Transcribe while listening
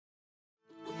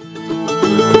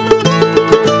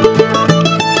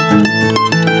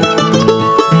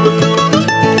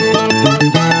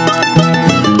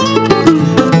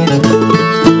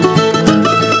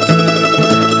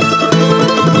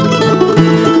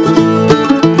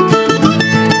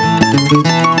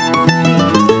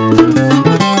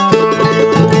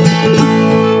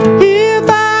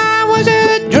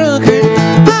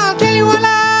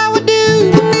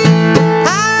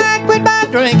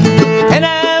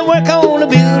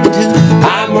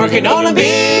working on a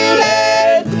building.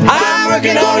 I'm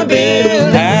working on a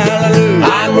building. Hallelujah.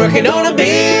 I'm working on a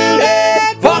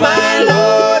building for my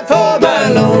Lord, for my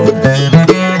Lord.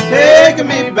 Taking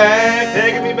me back,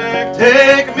 taking me back,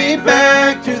 taking me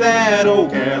back to that old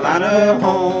Carolina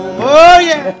home. Oh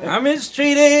yeah. I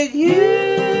mistreated you,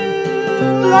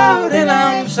 Lord, and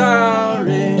I'm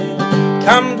sorry.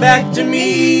 Come back to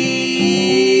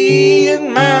me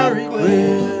in my request.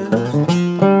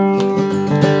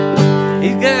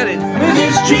 He's got it.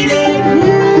 Mistreated you,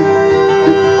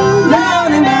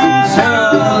 Lord, and I'm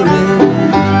sorry.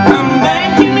 Come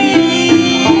back to me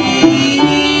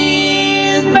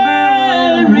in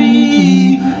my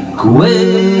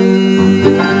request.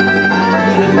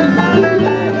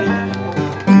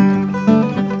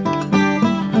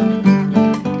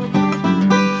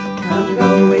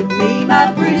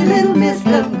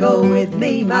 Go with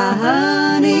me, my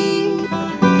honey.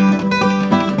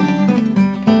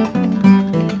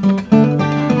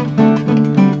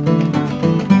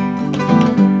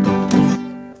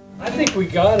 I think we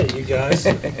got it, you guys.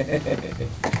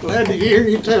 Glad to hear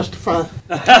you testify.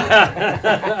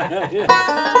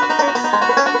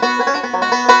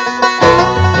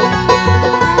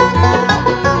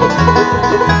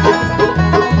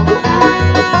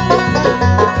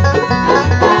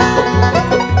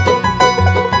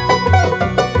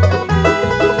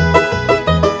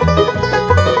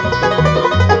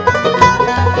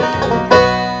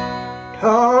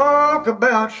 Talk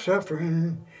about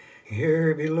suffering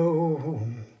here below,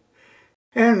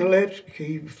 and let's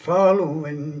keep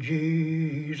following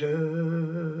Jesus.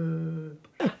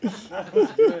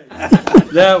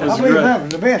 That was great. That was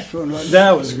the best one, wasn't it?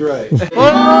 That was great. Oh,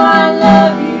 I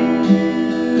love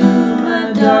you,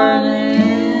 my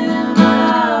darling.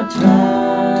 I'll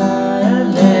try to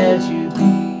let you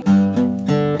be.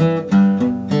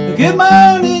 Good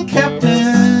morning,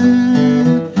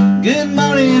 Captain. Good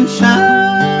morning, Sean.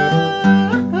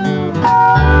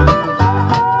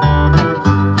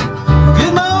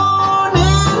 Good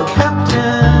morning,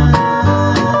 Captain.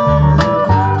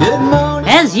 Good morning.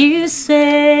 As you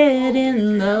said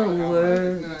in the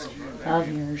words of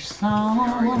your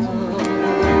song,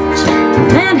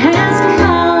 that has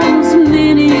caused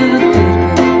many a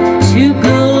good to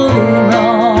go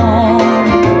wrong.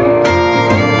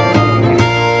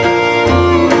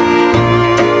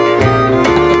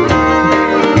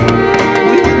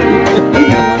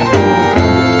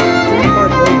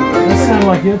 That sounded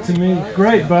like it to me.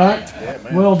 Great, Buck.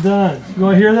 Well done. You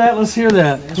want to hear that? Let's hear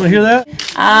that. You want to hear that?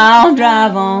 I'll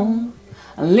drive on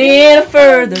a little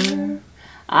further.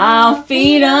 I'll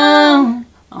feed on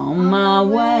my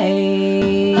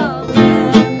way.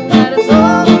 That is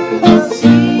all the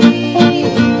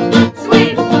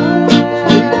sweet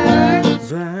words.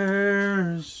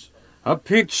 There's a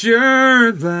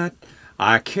picture that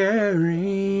I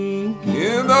carry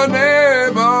in the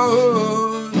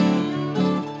neighborhood.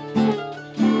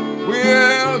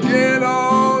 We'll get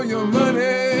all your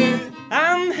money.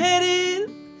 I'm headed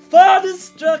for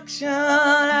destruction.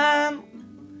 I'm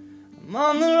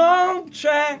on the wrong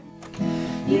track.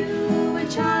 You were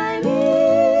chiming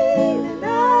the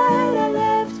night I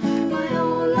left my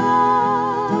old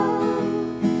love.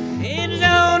 It's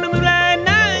on a moonlight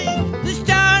night, the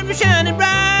stars were shining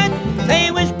bright.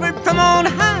 They whispered from on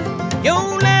high,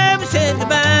 your love said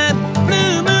goodbye.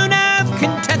 Blue moon of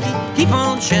Kentucky, keep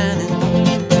on shining.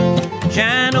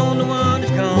 Shine on the one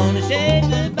that's gonna say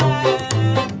goodbye.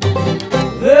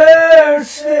 There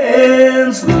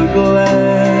stands the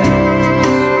glass,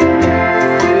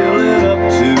 fill it up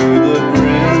to the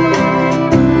brim,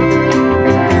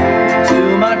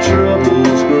 till my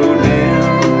troubles grow dim.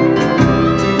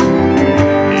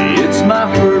 It's my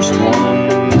first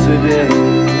one today.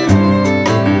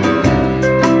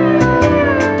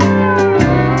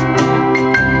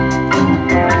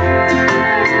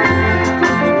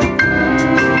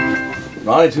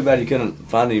 Ronnie, too bad you couldn't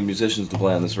find any musicians to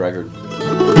play on this record.